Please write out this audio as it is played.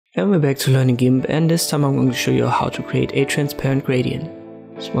And we're back to learning Gimp, and this time I'm going to show you how to create a transparent gradient.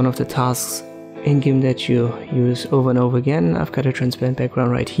 It's one of the tasks in Gimp that you use over and over again. I've got a transparent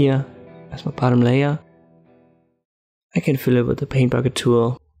background right here as my bottom layer. I can fill it with the paint bucket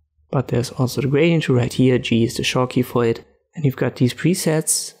tool, but there's also the gradient tool right here. G is the short key for it. And you've got these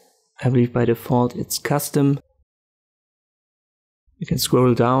presets. I believe by default it's custom. You can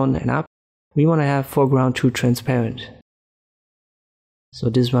scroll down and up. We want to have foreground to transparent. So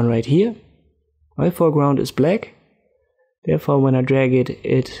this one right here, my foreground is black. Therefore when I drag it,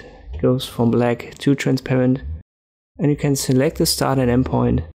 it goes from black to transparent. And you can select the start and end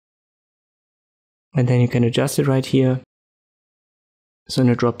point. And then you can adjust it right here. So in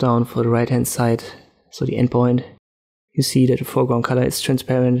the drop down for the right hand side, so the endpoint, you see that the foreground color is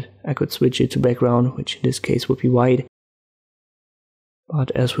transparent. I could switch it to background, which in this case would be white.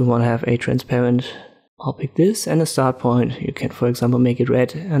 But as we want to have a transparent, I'll pick this and a start point. You can, for example, make it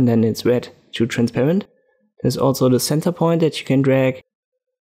red and then it's red to transparent. There's also the center point that you can drag,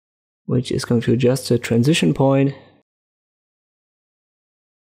 which is going to adjust the transition point.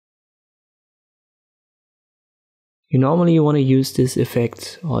 You normally want to use this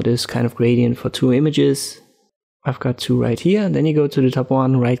effect or this kind of gradient for two images. I've got two right here. Then you go to the top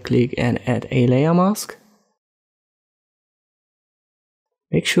one, right click and add a layer mask.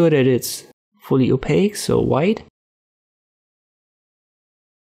 Make sure that it's fully opaque, so white.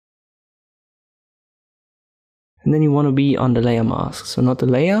 And then you want to be on the layer mask, so not the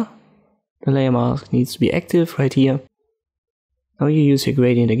layer. The layer mask needs to be active right here. Now you use your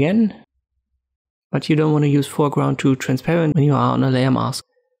gradient again, but you don't want to use foreground to transparent when you are on a layer mask.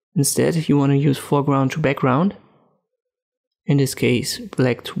 Instead, you want to use foreground to background. In this case,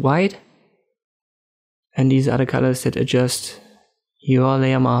 black to white. And these are the colors that adjust your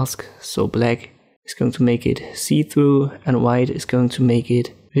layer mask. So black is going to make it see-through and white is going to make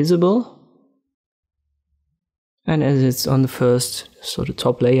it visible. And as it's on the first, so the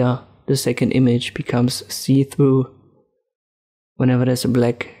top layer, the second image becomes see-through. Whenever there's a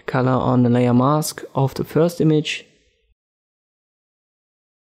black color on the layer mask of the first image,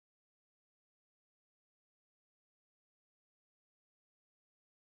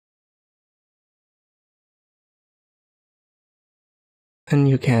 and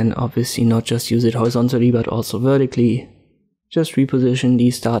you can obviously not just use it horizontally but also vertically. Just reposition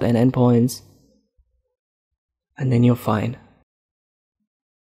these start and end points and then you're fine.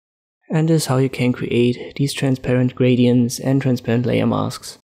 And this is how you can create these transparent gradients and transparent layer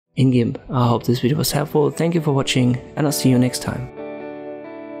masks in Gimp. I hope this video was helpful. Thank you for watching and I'll see you next time.